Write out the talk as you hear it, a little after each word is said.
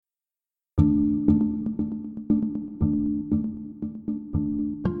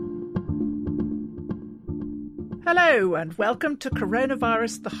Hello and welcome to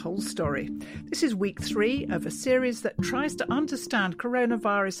Coronavirus, the Whole Story. This is week 3 of a series that tries to understand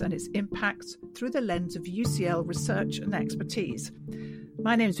coronavirus and its impacts through the lens of UCL research and expertise.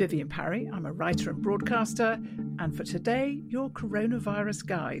 My name's Vivienne Parry, I'm a writer and broadcaster, and for today, your coronavirus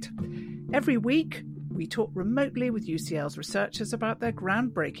guide. Every week, we talk remotely with UCL's researchers about their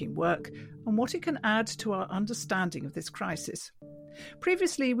groundbreaking work and what it can add to our understanding of this crisis.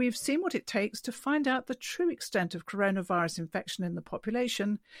 Previously, we've seen what it takes to find out the true extent of coronavirus infection in the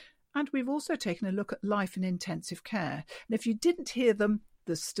population, and we've also taken a look at life in intensive care. And if you didn't hear them,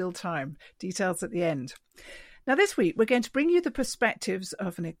 there's still time. Details at the end. Now, this week, we're going to bring you the perspectives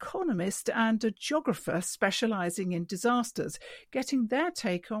of an economist and a geographer specialising in disasters, getting their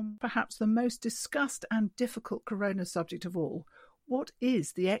take on perhaps the most discussed and difficult corona subject of all. What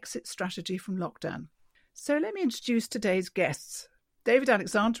is the exit strategy from lockdown? So let me introduce today's guests. David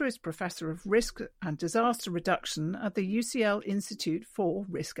Alexander is Professor of Risk and Disaster Reduction at the UCL Institute for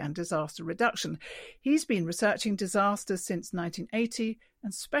Risk and Disaster Reduction. He's been researching disasters since 1980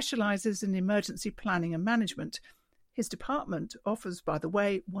 and specialises in emergency planning and management. His department offers, by the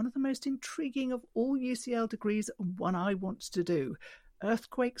way, one of the most intriguing of all UCL degrees and one I want to do,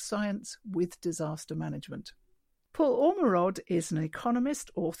 earthquake science with disaster management. Paul Ormerod is an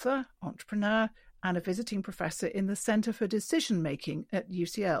economist, author, entrepreneur, and a visiting professor in the Centre for Decision Making at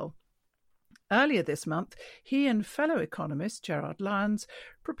UCL. Earlier this month, he and fellow economist Gerard Lyons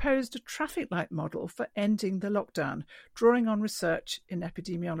proposed a traffic light model for ending the lockdown, drawing on research in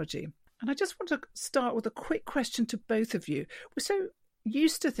epidemiology. And I just want to start with a quick question to both of you. We're so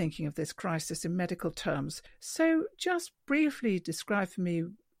used to thinking of this crisis in medical terms, so just briefly describe for me,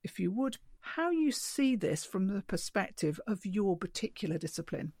 if you would, how you see this from the perspective of your particular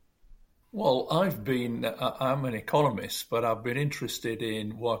discipline. Well, I'm an economist, but I've been interested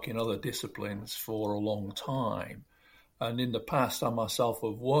in work in other disciplines for a long time. And in the past, I myself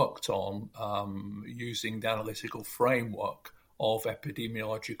have worked on using the analytical framework of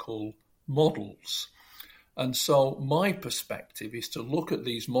epidemiological models. And so my perspective is to look at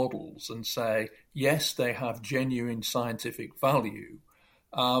these models and say, yes, they have genuine scientific value,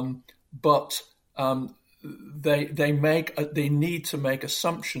 but they need to make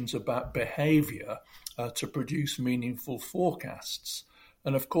assumptions about behaviour to produce meaningful forecasts.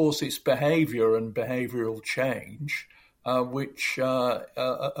 And of course, it's behaviour and behavioural change which are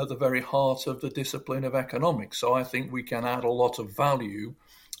at the very heart of the discipline of economics. So I think we can add a lot of value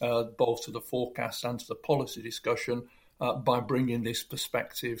both to the forecast and to the policy discussion by bringing this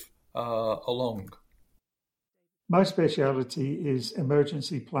perspective along. My speciality is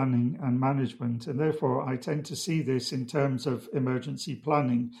emergency planning and management, and therefore I tend to see this in terms of emergency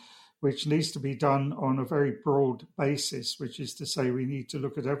planning, which needs to be done on a very broad basis, which is to say we need to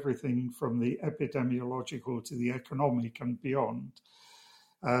look at everything from the epidemiological to the economic and beyond.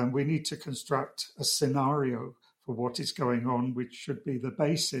 We need to construct a scenario for what is going on, which should be the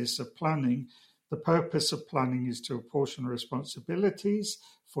basis of planning. The purpose of planning is to apportion responsibilities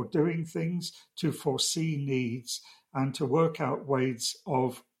for doing things, to foresee needs, and to work out ways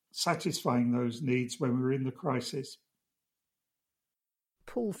of satisfying those needs when we're in the crisis.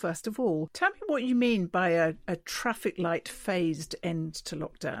 Paul, first of all, tell me what you mean by a traffic light phased end to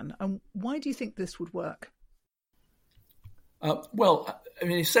lockdown, and why do you think this would work?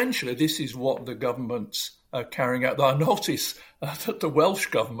 Essentially, this is what the government's carrying out. I notice that the Welsh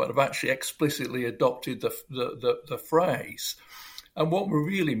government have actually explicitly adopted the phrase. And what we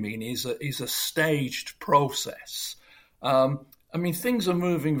really mean is a staged process. Things are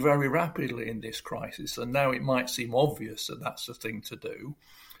moving very rapidly in this crisis, and now it might seem obvious that that's the thing to do.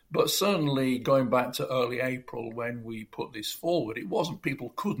 But certainly going back to early April when we put this forward, it wasn't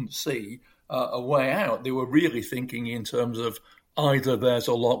people couldn't see a way out. They were really thinking in terms of either there's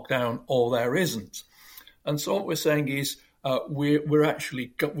a lockdown or there isn't. And so what we're saying is we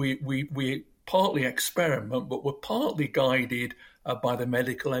partly experiment, but we're partly guided by the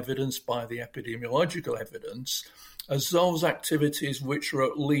medical evidence, by the epidemiological evidence, as those activities which are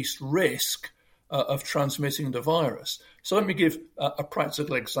at least risk of transmitting the virus. So let me give a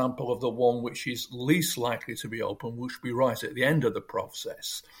practical example of the one which is least likely to be open, which would be right at the end of the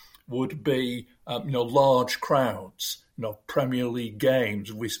process, would be large crowds, Premier League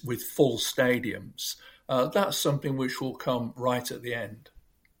games with full stadiums. That's something which will come right at the end.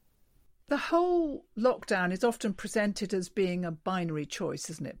 The whole lockdown is often presented as being a binary choice,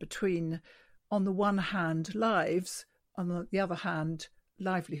 isn't it? Between, on the one hand, lives, on the other hand,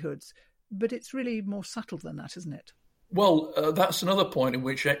 livelihoods. But it's really more subtle than that, isn't it? Well, that's another point in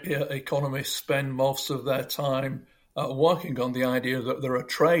which economists spend most of their time working on the idea that there are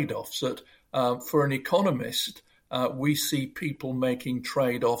trade-offs, that for an economist, we see people making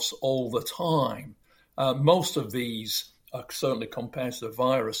trade-offs all the time. Most of these, certainly compared to the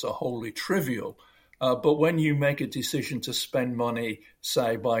virus, are wholly trivial. But when you make a decision to spend money,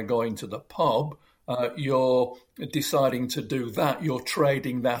 say, by going to the pub, you're deciding to do that. You're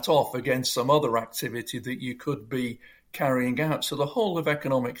trading that off against some other activity that you could be carrying out. So the whole of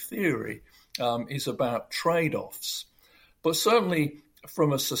economic theory is about trade-offs. But certainly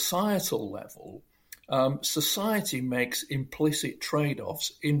from a societal level, society makes implicit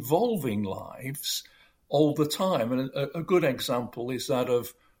trade-offs involving lives all the time. And a good example is that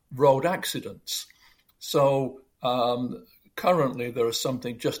of road accidents. So currently there are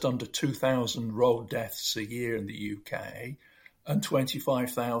something just under 2,000 road deaths a year in the UK and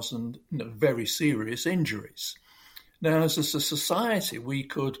 25,000 very serious injuries. Now, as a society, we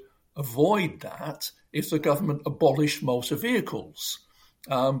could avoid that if the government abolished motor vehicles.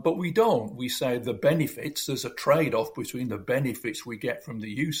 But we don't. We say the benefits, there's a trade-off between the benefits we get from the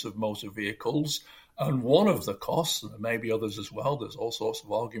use of motor vehicles and one of the costs, and there may be others as well, there's all sorts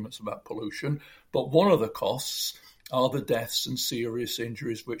of arguments about pollution, but one of the costs are the deaths and serious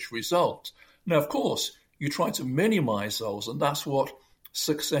injuries which result. Now, of course, you try to minimise those, and that's what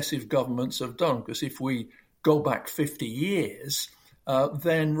successive governments have done, because if we go back 50 years,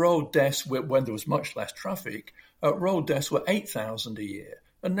 then road deaths, when there was much less traffic, road deaths were 8,000 a year.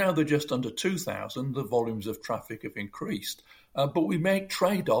 And now they're just under 2,000. The volumes of traffic have increased. But we make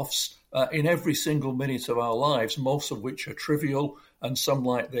trade-offs in every single minute of our lives, most of which are trivial, and some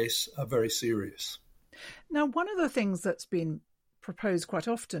like this are very serious. Now, one of the things that's been proposed quite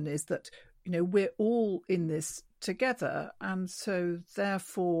often is that, we're all in this together. And so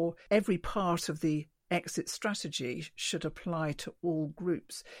therefore, every part of the exit strategy should apply to all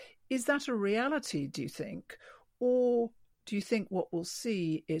groups. Is that a reality, do you think? Or do you think what we'll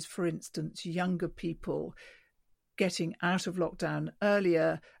see is, for instance, younger people getting out of lockdown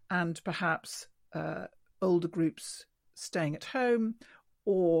earlier and perhaps older groups staying at home,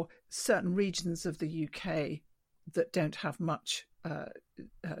 or certain regions of the UK that don't have much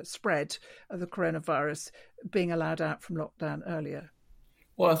spread of the coronavirus being allowed out from lockdown earlier?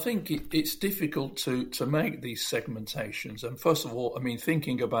 Well, I think it's difficult to make these segmentations. And first of all,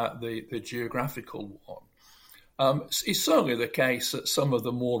 thinking about the geographical one, it's certainly the case that some of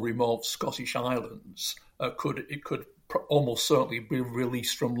the more remote Scottish islands could almost certainly be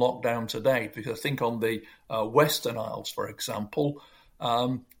released from lockdown today. Because I think on the Western Isles, for example,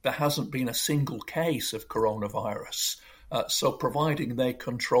 there hasn't been a single case of coronavirus. So providing they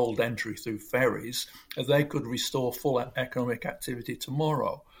controlled entry through ferries, they could restore full economic activity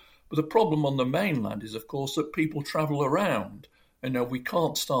tomorrow. But the problem on the mainland is, of course, that people travel around. We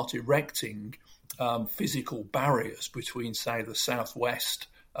can't start erecting physical barriers between, say, the southwest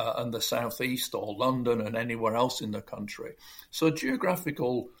and the southeast, or London and anywhere else in the country. So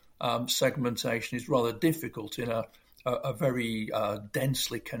geographical segmentation is rather difficult in a very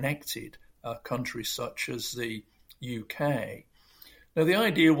densely connected country such as the UK. Now, the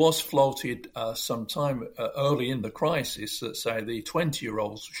idea was floated sometime early in the crisis that, say, the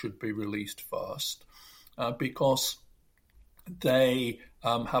 20-year-olds should be released first because they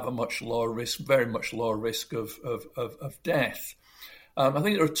have a much lower risk, very much lower risk of death. I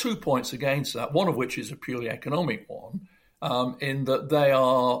think there are 2 points against that, one of which is a purely economic one, in that they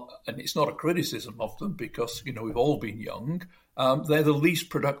are, and it's not a criticism of them because, we've all been young, they're the least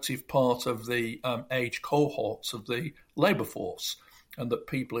productive part of the age cohorts of the labour force, and that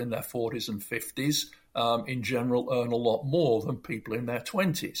people in their 40s and 50s in general earn a lot more than people in their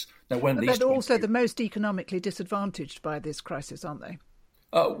 20s. Now, but they're also the most economically disadvantaged by this crisis, aren't they?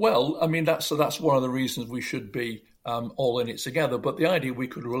 That's one of the reasons we should be all in it together. But the idea we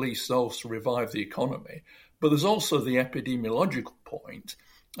could release those to revive the economy. But there's also the epidemiological point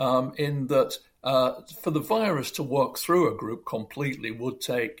in that for the virus to work through a group completely would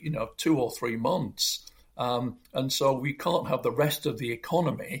take, 2 or 3 months. And so we can't have the rest of the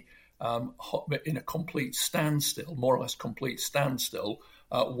economy in a complete standstill, more or less complete standstill,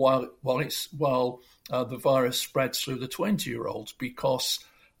 while the virus spreads through the 20-year-olds, because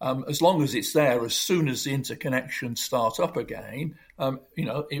as long as it's there, as soon as the interconnections start up again,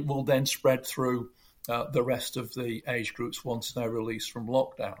 it will then spread through the rest of the age groups once they're released from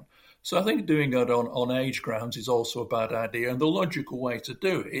lockdown. So I think doing it on age grounds is also a bad idea. And the logical way to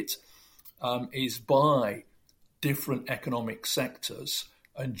do it is by different economic sectors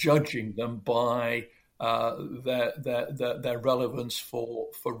and judging them by their relevance for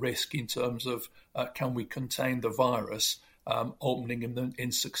risk in terms of can we contain the virus, opening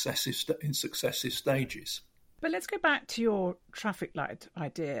in successive stages. But let's go back to your traffic light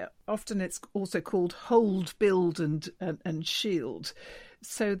idea. Often it's also called hold, build and shield.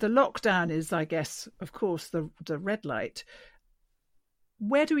 So the lockdown is, I guess, of course, the red light.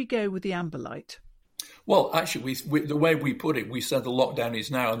 Where do we go with the amber light? Well, actually, the way we put it, we said the lockdown is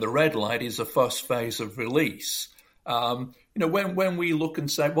now, and the red light is the first phase of release. When we look and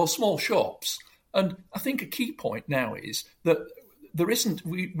say, well, small shops, and I think a key point now is that there isn't,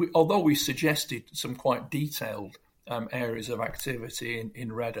 although we suggested some quite detailed areas of activity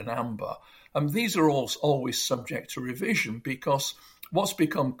in red and amber, these are always subject to revision, because what's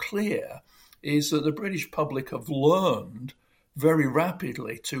become clear is that the British public have learned very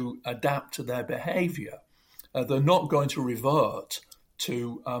rapidly to adapt to their behaviour. They're not going to revert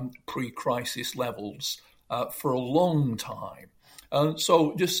to pre-crisis levels for a long time.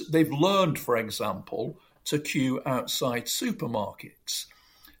 So they've learned, for example, to queue outside supermarkets.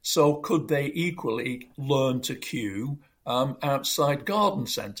 So could they equally learn to queue outside garden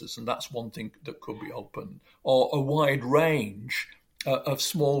centres? And that's one thing that could be opened, or a wide range of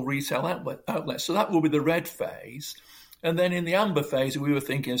small retail outlets. So that will be the red phase. And then in the amber phase, we were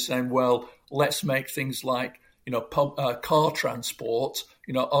thinking of saying, well, let's make things like, car transport,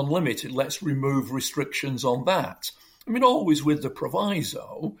 unlimited. Let's remove restrictions on that. I mean, always with the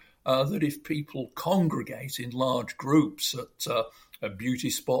proviso that if people congregate in large groups at beauty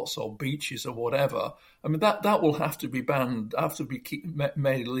spots or beaches or whatever, I mean, that will have to be banned, have to be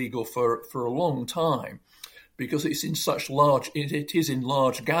made illegal for a long time, because it is in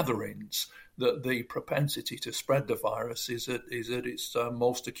large gatherings that the propensity to spread the virus is at its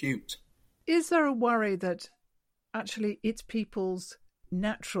most acute. Is there a worry that actually it's people's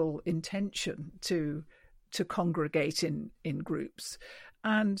natural intention to congregate in groups,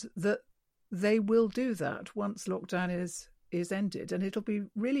 and that they will do that once lockdown is ended, and it'll be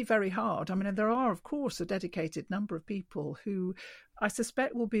really very hard? I mean, there are, of course, a dedicated number of people who I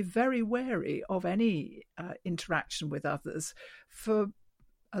suspect will be very wary of any interaction with others for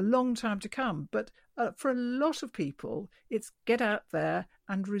a long time to come. But for a lot of people, it's get out there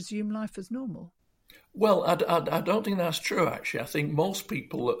and resume life as normal. Well, I don't think that's true, actually. I think most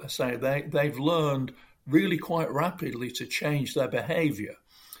people say they've learned really quite rapidly to change their behaviour.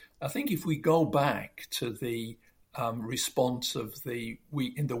 I think if we go back to the response of the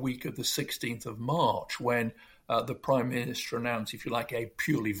week of the 16th of March, when the Prime Minister announced, if you like, a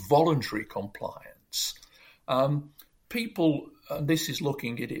purely voluntary compliance, people, and this is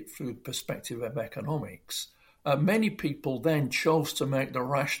looking at it through the perspective of economics, many people then chose to make the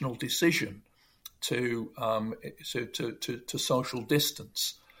rational decision to social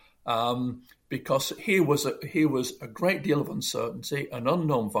distance, because here was a great deal of uncertainty, an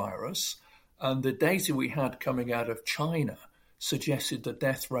unknown virus, and the data we had coming out of China suggested the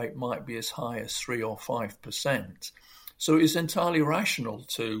death rate might be as high as 3 or 5%. So it's entirely rational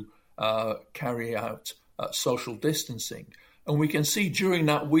to carry out social distancing. And we can see during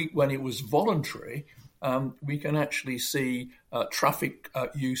that week when it was voluntary, we can actually see traffic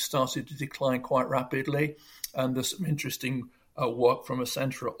use started to decline quite rapidly. And there's some interesting work from a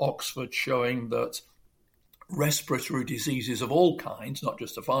centre at Oxford showing that respiratory diseases of all kinds, not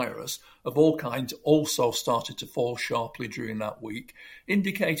just a virus, of all kinds also started to fall sharply during that week,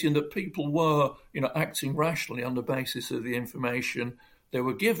 indicating that people were, acting rationally on the basis of the information they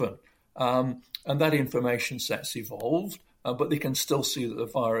were given. And that information set's evolved, but they can still see that the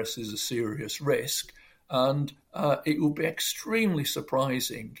virus is a serious risk. And it will be extremely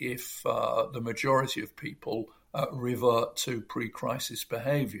surprising if the majority of people revert to pre-crisis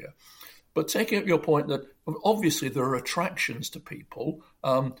behaviour. But taking up your point that obviously there are attractions to people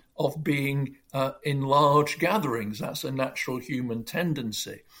of being in large gatherings. That's a natural human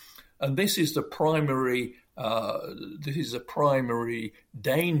tendency. And this is the primary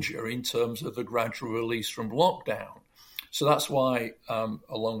danger in terms of the gradual release from lockdown. So that's why,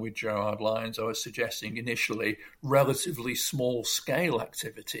 along with Gerard Lyons, I was suggesting initially relatively small-scale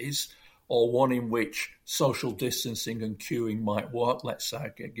activities, or one in which social distancing and queuing might work. Let's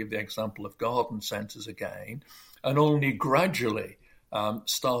say, give the example of garden centres again, and only gradually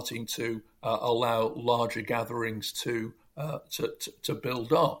starting to allow larger gatherings to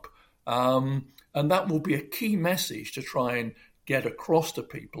build up. And that will be a key message to try and get across to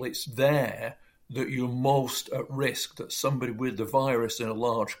people. It's there that you're most at risk, that somebody with the virus in a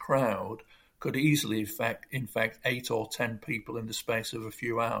large crowd could easily infect 8 or 10 people in the space of a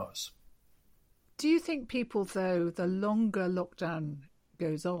few hours. Do you think people, though, the longer lockdown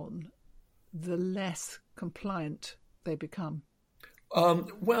goes on, the less compliant they become?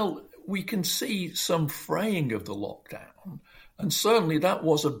 Well, we can see some fraying of the lockdown, and certainly that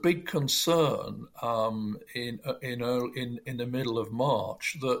was a big concern in the middle of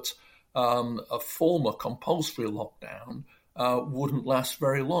March, that a former compulsory lockdown wouldn't last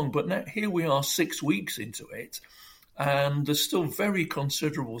very long. But now here we are 6 weeks into it, and there's still very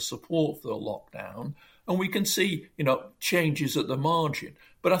considerable support for the lockdown, and we can see, changes at the margin.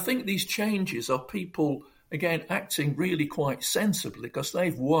 But I think these changes are people, again, acting really quite sensibly, because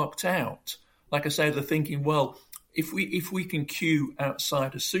they've worked out, like I say, they're thinking, well, if we can queue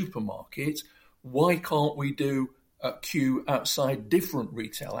outside a supermarket, why can't we do a queue outside different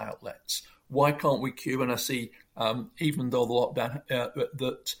retail outlets? Why can't we queue? And I see, even though the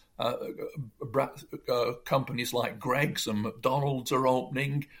lockdown, companies like Greggs and McDonald's are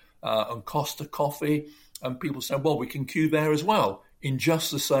opening, and Costa Coffee, and people say, well, we can queue there as well. In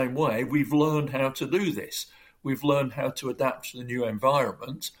just the same way, we've learned how to do this. We've learned how to adapt to the new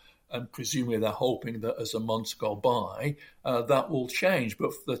environment, and presumably they're hoping that as the months go by, that will change.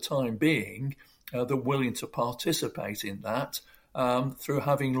 But for the time being, they're willing to participate in that through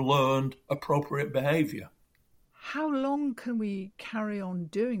having learned appropriate behaviour. How long can we carry on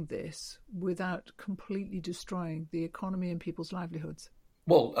doing this without completely destroying the economy and people's livelihoods?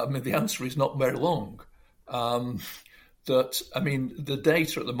 Well, the answer is not very long. The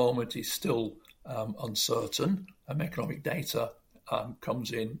data at the moment is still uncertain. Economic data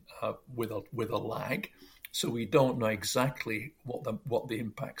comes in with a lag, so we don't know exactly what the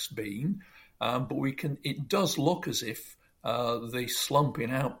impact's been. But it does look as if the slump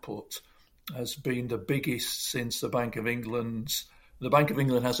in output has been the biggest since the Bank of England's. The Bank of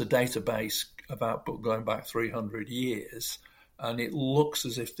England has a database of output going back 300 years, and it looks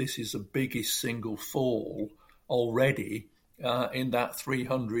as if this is the biggest single fall already in that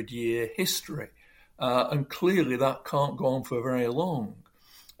 300-year history. And clearly that can't go on for very long.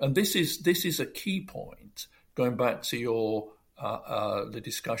 And this is a key point, going back to your the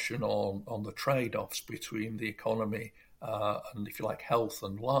discussion on the trade-offs between the economy and, if you like, health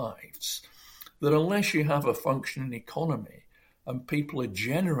and lives, that unless you have a functioning economy and people are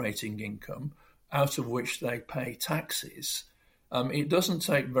generating income out of which they pay taxes, it doesn't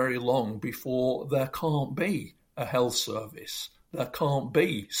take very long before there can't be a health service, there can't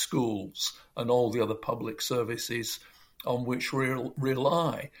be schools and all the other public services on which we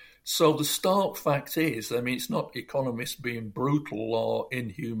rely. So the stark fact is, it's not economists being brutal or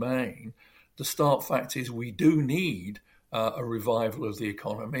inhumane. The stark fact is we do need a revival of the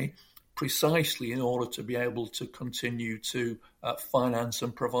economy, precisely in order to be able to continue to finance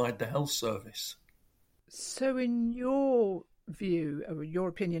and provide the health service. So in your view, or your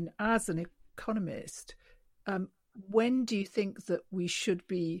opinion as an economist, when do you think that we should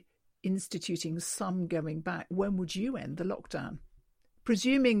be instituting some going back? When would you end the lockdown?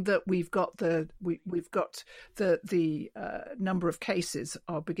 Presuming that we've got the number of cases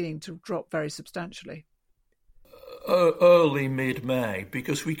are beginning to drop very substantially. Early mid-May,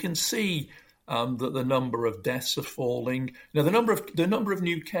 because we can see that the number of deaths are falling. Now, the number of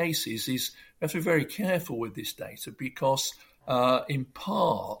new cases is, we have to be very careful with this data, because in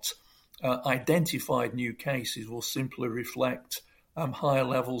part identified new cases will simply reflect higher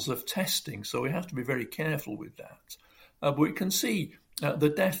levels of testing. So we have to be very careful with that. But we can see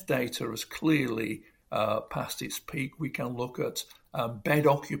the death data has clearly past its peak. We can look at bed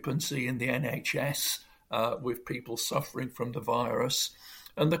occupancy in the NHS with people suffering from the virus.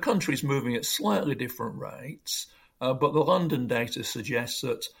 And the country's moving at slightly different rates. But the London data suggests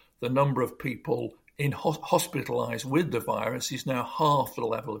that the number of people hospitalised with the virus is now half the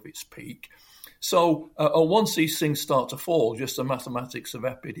level of its peak. So once these things start to fall, just the mathematics of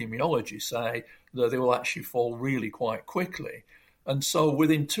epidemiology say that they will actually fall really quite quickly. And so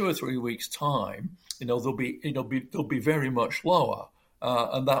within 2 or 3 weeks' time, they'll be very much lower,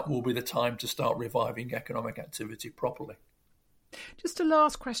 and that will be the time to start reviving economic activity properly. Just a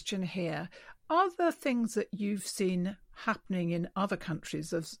last question here. Are there things that you've seen happening in other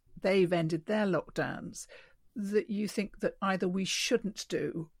countries as they've ended their lockdowns that you think that either we shouldn't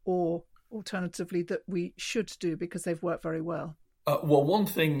do or alternatively that we should do because they've worked very well? Well, one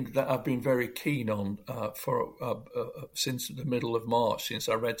thing that I've been very keen on since the middle of March, since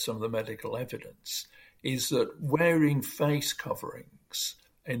I read some of the medical evidence, is that wearing face coverings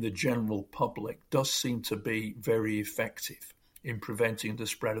in the general public does seem to be very effective in preventing the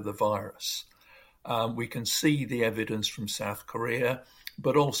spread of the virus. We can see the evidence from South Korea,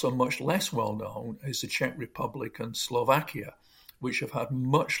 but also much less well known is the Czech Republic and Slovakia, which have had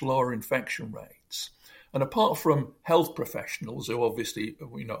much lower infection rates. And apart from health professionals who obviously,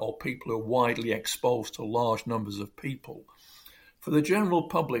 or people who are widely exposed to large numbers of people, For the general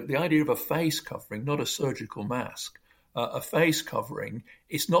public, the idea of a face covering, not a surgical mask, a face covering,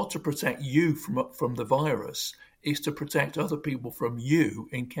 is not to protect you from the virus, it's to protect other people from you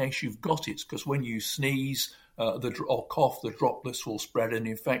in case you've got it. Because when you sneeze or cough, the droplets will spread and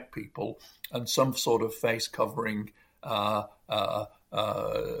infect people, and some sort of face covering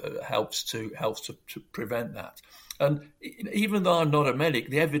helps to prevent that. And even though I'm not a medic,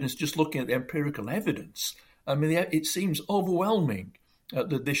 the evidence, just looking at the empirical evidence, I mean, it seems overwhelming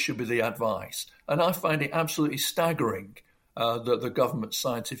that this should be the advice. And I find it absolutely staggering that the government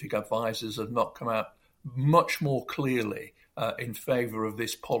scientific advisors have not come out much more clearly in favour of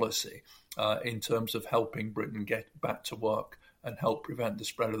this policy in terms of helping Britain get back to work and help prevent the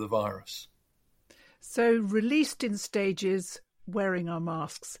spread of the virus. So, released in stages, wearing our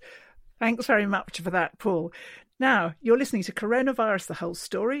masks. Thanks very much for that, Paul. Now, you're listening to Coronavirus, The Whole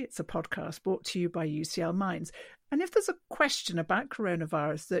Story. It's a podcast brought to you by UCL Minds. And if there's a question about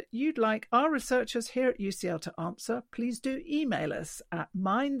coronavirus that you'd like our researchers here at UCL to answer, please do email us at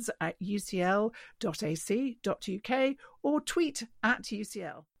minds@ucl.ac.uk or tweet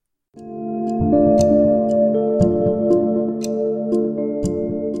 @UCL.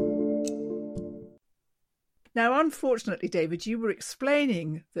 Now, unfortunately, David, you were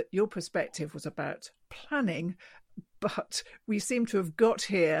explaining that your perspective was about planning, but we seem to have got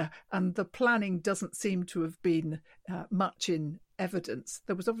here and the planning doesn't seem to have been much in evidence.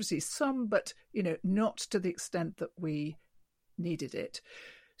 There was obviously some, but, not to the extent that we needed it.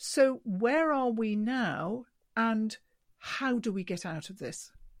 So where are we now and how do we get out of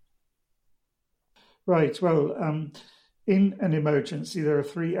this? Right. Well, in an emergency, there are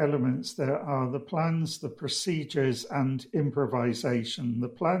three elements. There are the plans, the procedures, and improvisation. The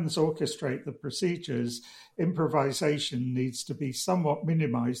plans orchestrate the procedures. Improvisation needs to be somewhat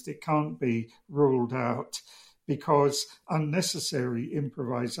minimized. It can't be ruled out because unnecessary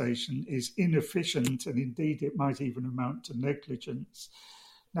improvisation is inefficient, and indeed it might even amount to negligence.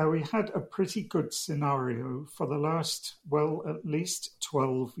 Now, we had a pretty good scenario for the last, at least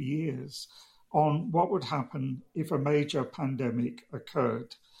 12 years on what would happen if a major pandemic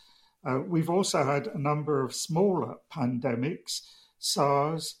occurred. We've also had a number of smaller pandemics,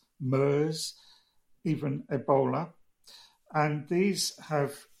 SARS, MERS, even Ebola, and these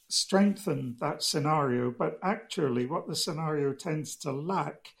have strengthened that scenario. But actually, what the scenario tends to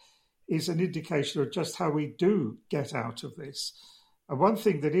lack is an indication of just how we do get out of this. And one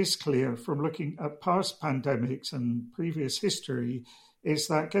thing that is clear from looking at past pandemics and previous history is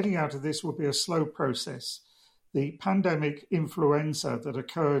that getting out of this will be a slow process. The pandemic influenza that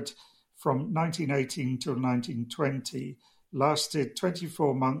occurred from 1918 till 1920 lasted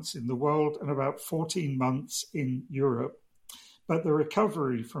 24 months in the world and about 14 months in Europe. But the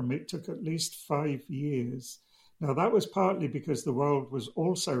recovery from it took at least 5 years. Now, that was partly because the world was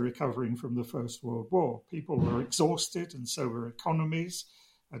also recovering from the First World War. People were exhausted and so were economies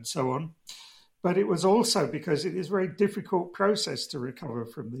and so on. But it was also because it is a very difficult process to recover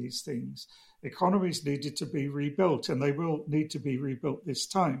from these things. Economies needed to be rebuilt, and they will need to be rebuilt this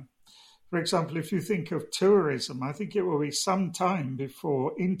time. For example, if you think of tourism, I think it will be some time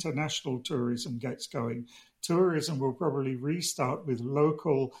before international tourism gets going. Tourism will probably restart with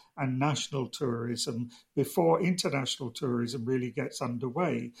local and national tourism before international tourism really gets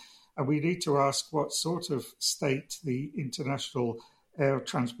underway. And we need to ask what sort of state the international air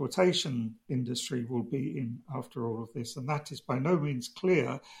transportation industry will be in after all of this. And that is by no means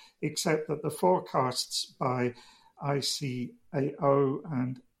clear, except that the forecasts by ICAO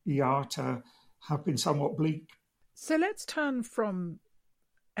and IATA have been somewhat bleak. So let's turn from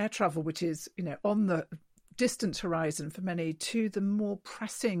air travel, which is, on the distant horizon for many, to the more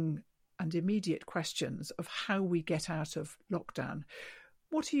pressing and immediate questions of how we get out of lockdown.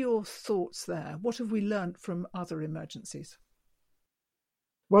 What are your thoughts there? What have we learnt from other emergencies?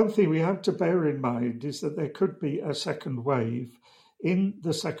 One thing we have to bear in mind is that there could be a second wave. In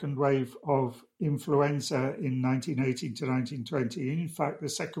the second wave of influenza in 1918 to 1920, in fact, the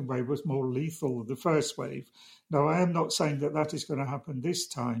second wave was more lethal than the first wave. Now, I am not saying that that is going to happen this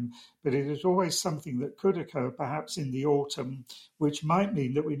time, but it is always something that could occur perhaps in the autumn, which might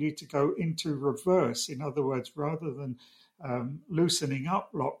mean that we need to go into reverse. In other words, rather than loosening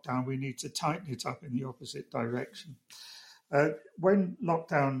up lockdown, we need to tighten it up in the opposite direction. When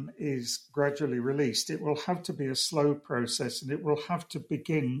lockdown is gradually released, it will have to be a slow process, and it will have to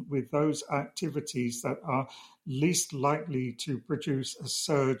begin with those activities that are least likely to produce a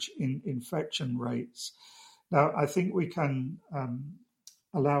surge in infection rates. Now, I think we can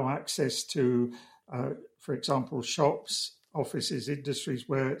allow access to, for example, shops, offices, industries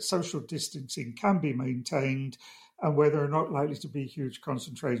where social distancing can be maintained and where there are not likely to be huge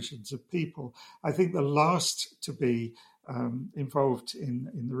concentrations of people. I think the last to be involved in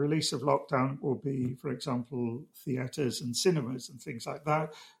the release of lockdown will be, for example, theatres and cinemas and things like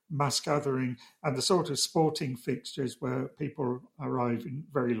that, mass gathering, and the sort of sporting fixtures where people arrive in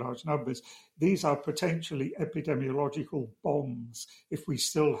very large numbers. These are potentially epidemiological bombs if we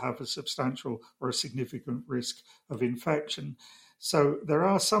still have a substantial or a significant risk of infection. So there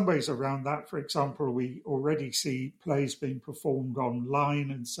are some ways around that. For example, we already see plays being performed online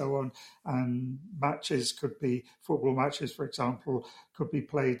and so on, and matches could be, football matches, for example, could be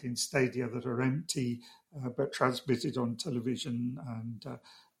played in stadia that are empty, but transmitted on television and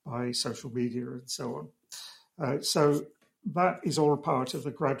by social media and so on. So that is all part of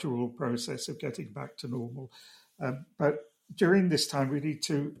the gradual process of getting back to normal. But during this time, we need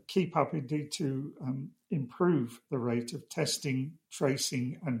to keep up, indeed, to improve the rate of testing,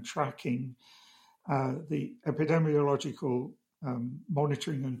 tracing, and tracking. The epidemiological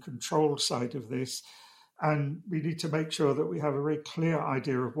monitoring and control side of this. And we need to make sure that we have a very clear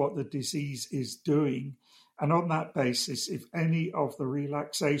idea of what the disease is doing. And on that basis, if any of the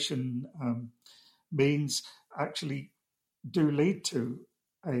relaxation means actually do lead to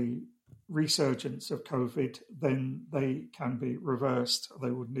a resurgence of COVID, then they can be reversed.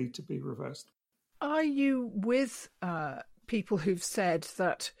 They would need to be reversed. Are you with people who've said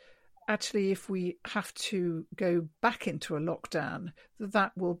that actually if we have to go back into a lockdown,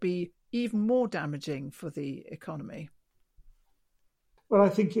 that will be even more damaging for the economy? Well, I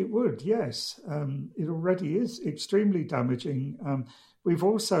think it would, yes. It already is extremely damaging. We've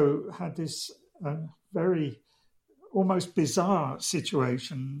also had this very almost bizarre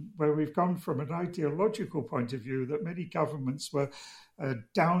situation where we've gone from an ideological point of view that many governments were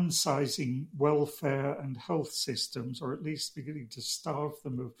downsizing welfare and health systems, or at least beginning to starve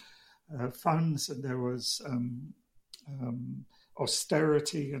them of funds, and there was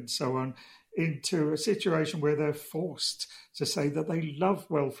austerity and so on, into a situation where they're forced to say that they love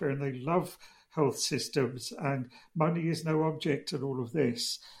welfare and they love health systems and money is no object in all of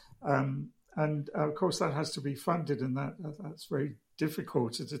this. And of course, that has to be funded, and that's very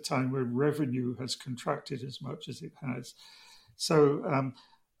difficult at a time when revenue has contracted as much as it has. So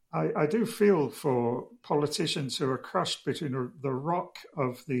I do feel for politicians who are crushed between the rock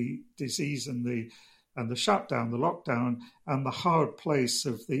of the disease and the shutdown, the lockdown, and the hard place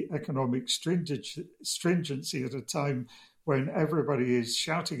of the economic stringency at a time when everybody is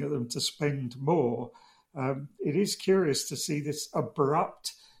shouting at them to spend more. It is curious to see this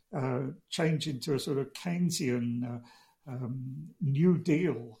abrupt change into a sort of Keynesian New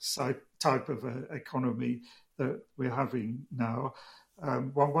Deal type of economy that we're having now.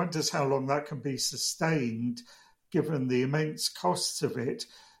 One wonders how long that can be sustained given the immense costs of it.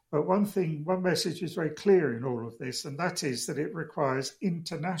 But one message is very clear in all of this, and that is that it requires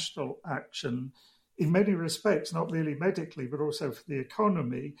international action in many respects, not merely medically, but also for the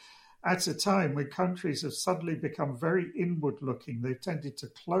economy. At a time when countries have suddenly become very inward-looking, they've tended to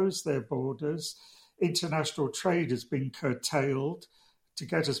close their borders. International trade has been curtailed. To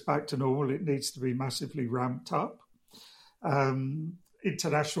get us back to normal, it needs to be massively ramped up.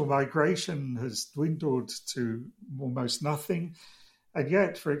 International migration has dwindled to almost nothing. And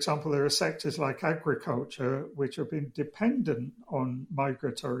yet, for example, there are sectors like agriculture which have been dependent on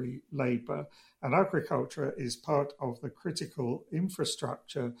migratory labour, and agriculture is part of the critical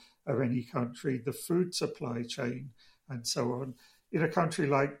infrastructure of any country, the food supply chain, and so on. In a country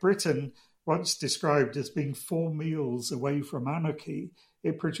like Britain, once described as being 4 meals away from anarchy,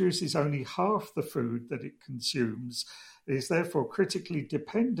 it produces only half the food that it consumes. It is therefore critically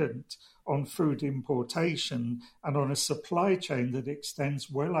dependent on food importation and on a supply chain that extends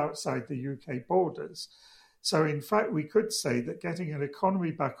well outside the UK borders. So in fact, we could say that getting an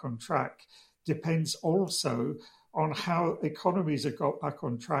economy back on track depends also on how economies are got back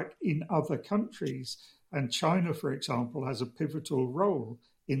on track in other countries. And China, for example, has a pivotal role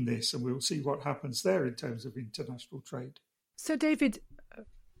in this, and we'll see what happens there in terms of international trade. So, David,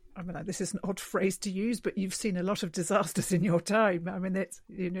 I mean, this is an odd phrase to use, but you've seen a lot of disasters in your time. I mean, it's,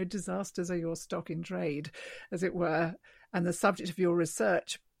 disasters are your stock in trade, as it were, and the subject of your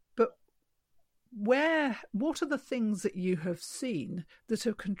research. But what are the things that you have seen that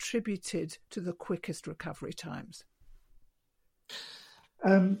have contributed to the quickest recovery times?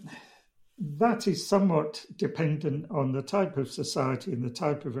 That is somewhat dependent on the type of society and the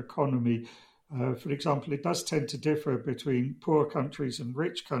type of economy. For example, it does tend to differ between poor countries and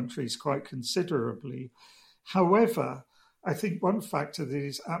rich countries quite considerably. However, I think one factor that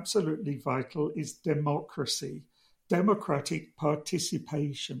is absolutely vital is democracy, democratic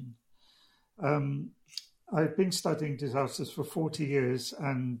participation. I've been studying disasters for 40 years,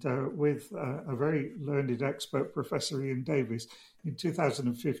 and with a very learned expert, Professor Ian Davis, in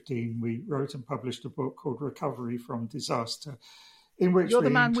 2015, we wrote and published a book called Recovery from Disaster, in which You're the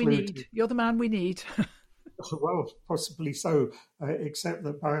man we need. You're the man we need. Well, possibly so, except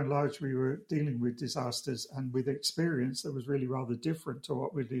that by and large we were dealing with disasters and with experience that was really rather different to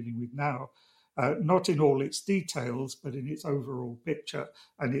what we're dealing with now. Not in all its details, but in its overall picture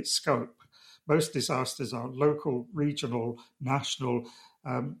and its scope. Most disasters are local, regional, national.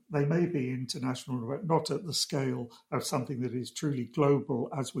 They may be international, but not at the scale of something that is truly global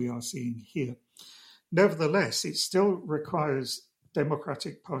as we are seeing here. Nevertheless, it still requires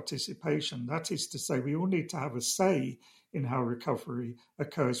democratic participation. That is to say, we all need to have a say in how recovery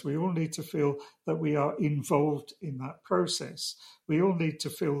occurs. We all need to feel that we are involved in that process. We all need to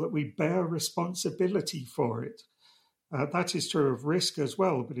feel that we bear responsibility for it. That is true of risk as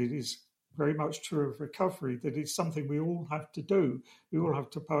well, but it is very much true of recovery, that it's something we all have to do. We all have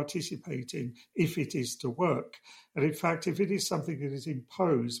to participate in if it is to work. And in fact, if it is something that is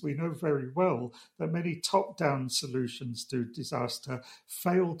imposed, we know very well that many top-down solutions to disaster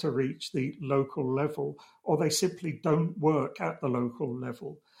fail to reach the local level, or they simply don't work at the local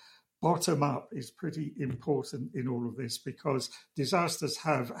level. Bottom up is pretty important in all of this because disasters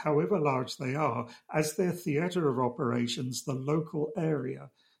have, however large they are, as their theatre of operations, the local area,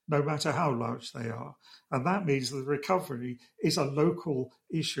 no matter how large they are. And that means that recovery is a local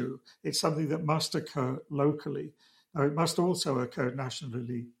issue. It's something that must occur locally. Now, it must also occur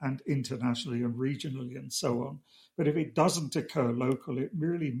nationally and internationally and regionally and so on. But if it doesn't occur locally, it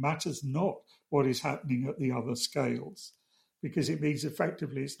really matters not what is happening at the other scales, because it means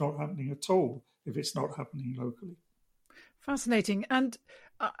effectively it's not happening at all if it's not happening locally. Fascinating. And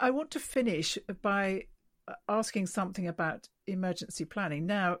I want to finish by asking something about emergency planning.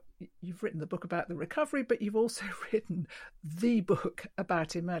 Now, you've written the book about the recovery, but you've also written the book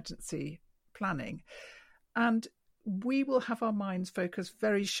about emergency planning. And we will have our minds focused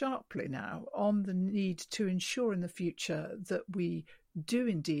very sharply now on the need to ensure in the future that we do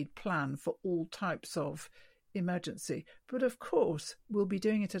indeed plan for all types of emergency. But of course, we'll be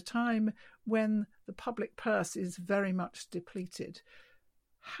doing it at a time when the public purse is very much depleted.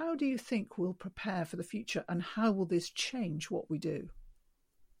 How do you think we'll prepare for the future, and how will this change what we do?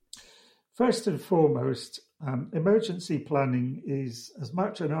 First and foremost, emergency planning is as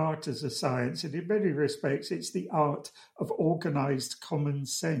much an art as a science, and in many respects, it's the art of organised common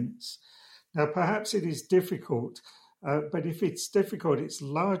sense. Now, perhaps it is difficult, but if it's difficult, it's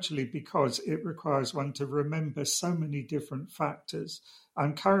largely because it requires one to remember so many different factors.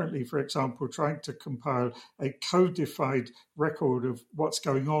 I'm currently, for example, trying to compile a codified record of what's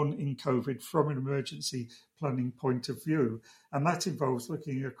going on in COVID from an emergency planning point of view. And that involves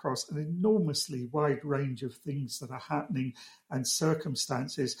looking across an enormously wide range of things that are happening and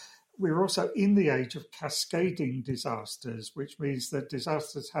circumstances. We're also in the age of cascading disasters, which means that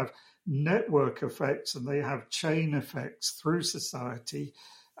disasters have network effects and they have chain effects through society.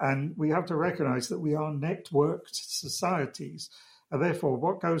 And we have to recognize that we are networked societies. And therefore,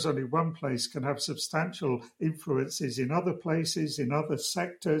 what goes on in one place can have substantial influences in other places, in other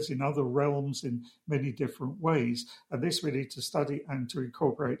sectors, in other realms, in many different ways. And this we need to study and to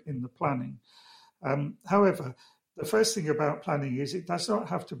incorporate in the planning. However, the first thing about planning is it does not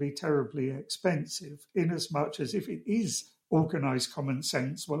have to be terribly expensive, in as much as if it is organised common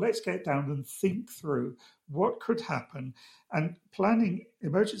sense, well, let's get down and think through what could happen. And planning,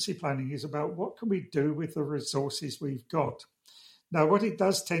 emergency planning, is about what can we do with the resources we've got. Now, what it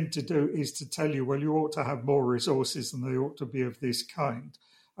does tend to do is to tell you, well, you ought to have more resources and they ought to be of this kind.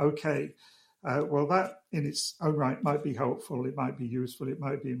 Okay, well, that in its own right might be helpful, it might be useful, it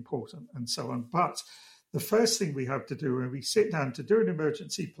might be important, and so on. But the first thing we have to do when we sit down to do an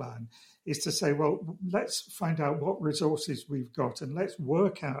emergency plan is to say, well, let's find out what resources we've got and let's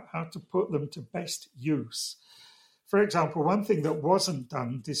work out how to put them to best use. For example, one thing that wasn't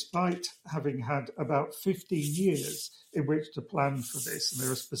done, despite having had about 15 years in which to plan for this, and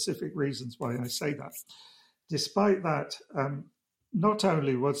there are specific reasons why I say that, despite that, not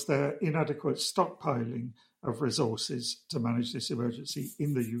only was there inadequate stockpiling of resources to manage this emergency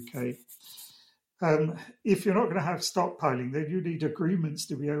in the UK, if you're not going to have stockpiling, then you need agreements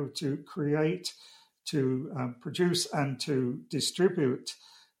to be able to create, to produce and to distribute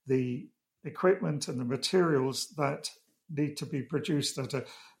the equipment and the materials that need to be produced at a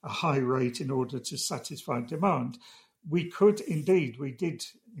high rate in order to satisfy demand. We should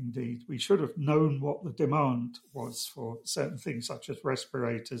have known what the demand was for certain things such as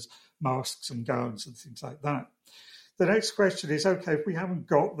respirators, masks and gowns and things like that. the next question is, okay, if we haven't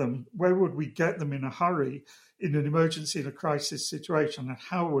got them, where would we get them in a hurry in an emergency and a crisis situation? And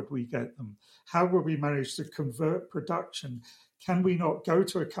how would we get them? How would we manage to convert production? Can we not go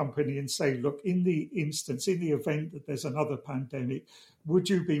to a company and say, look, in the event that there's another pandemic, would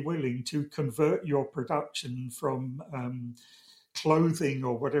you be willing to convert your production from clothing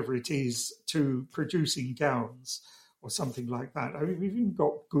or whatever it is to producing gowns or something like that? I mean, we've even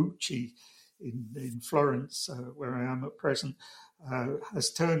got Gucci in Florence, where I am at present,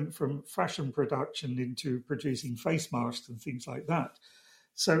 has turned from fashion production into producing face masks and things like that.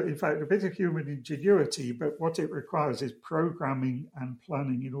 So, in fact, a bit of human ingenuity, but what it requires is programming and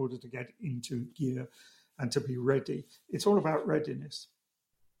planning in order to get into gear and to be ready. It's all about readiness.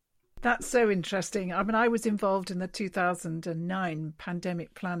 That's so interesting. I mean, I was involved in the 2009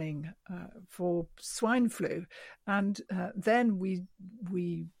 pandemic planning for swine flu, and then we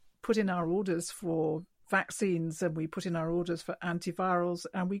put in our orders for vaccines and we put in our orders for antivirals,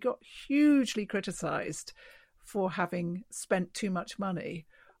 and we got hugely criticised for having spent too much money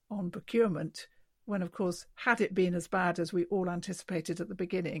on procurement, when, of course, had it been as bad as we all anticipated at the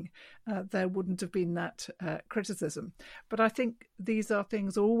beginning, there wouldn't have been that criticism. But I think these are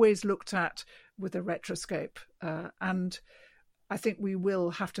things always looked at with a retroscope, and I think we will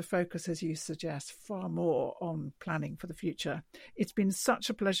have to focus, as you suggest, far more on planning for the future. It's been such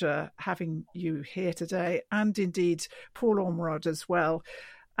a pleasure having you here today, and indeed Paul Ormerod as well.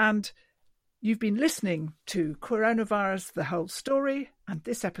 And you've been listening to Coronavirus, The Whole Story, and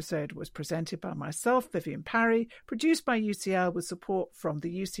this episode was presented by myself, Vivienne Parry, produced by UCL with support from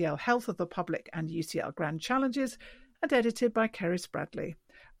the UCL Health of the Public and UCL Grand Challenges, and edited by Kerry Spradley.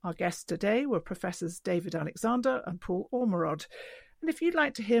 Our guests today were Professors David Alexander and Paul Ormerod. And if you'd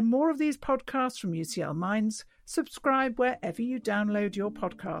like to hear more of these podcasts from UCL Minds, subscribe wherever you download your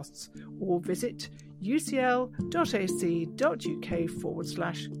podcasts, or visit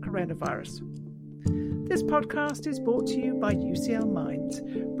ucl.ac.uk/coronavirus. This podcast is brought to you by UCL Minds,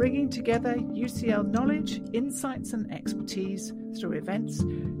 bringing together UCL knowledge, insights and expertise through events,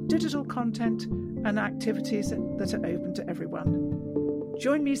 digital content and activities that are open to everyone.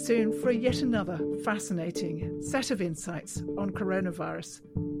 Join me soon for yet another fascinating set of insights on coronavirus,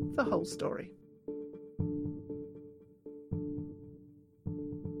 the whole story.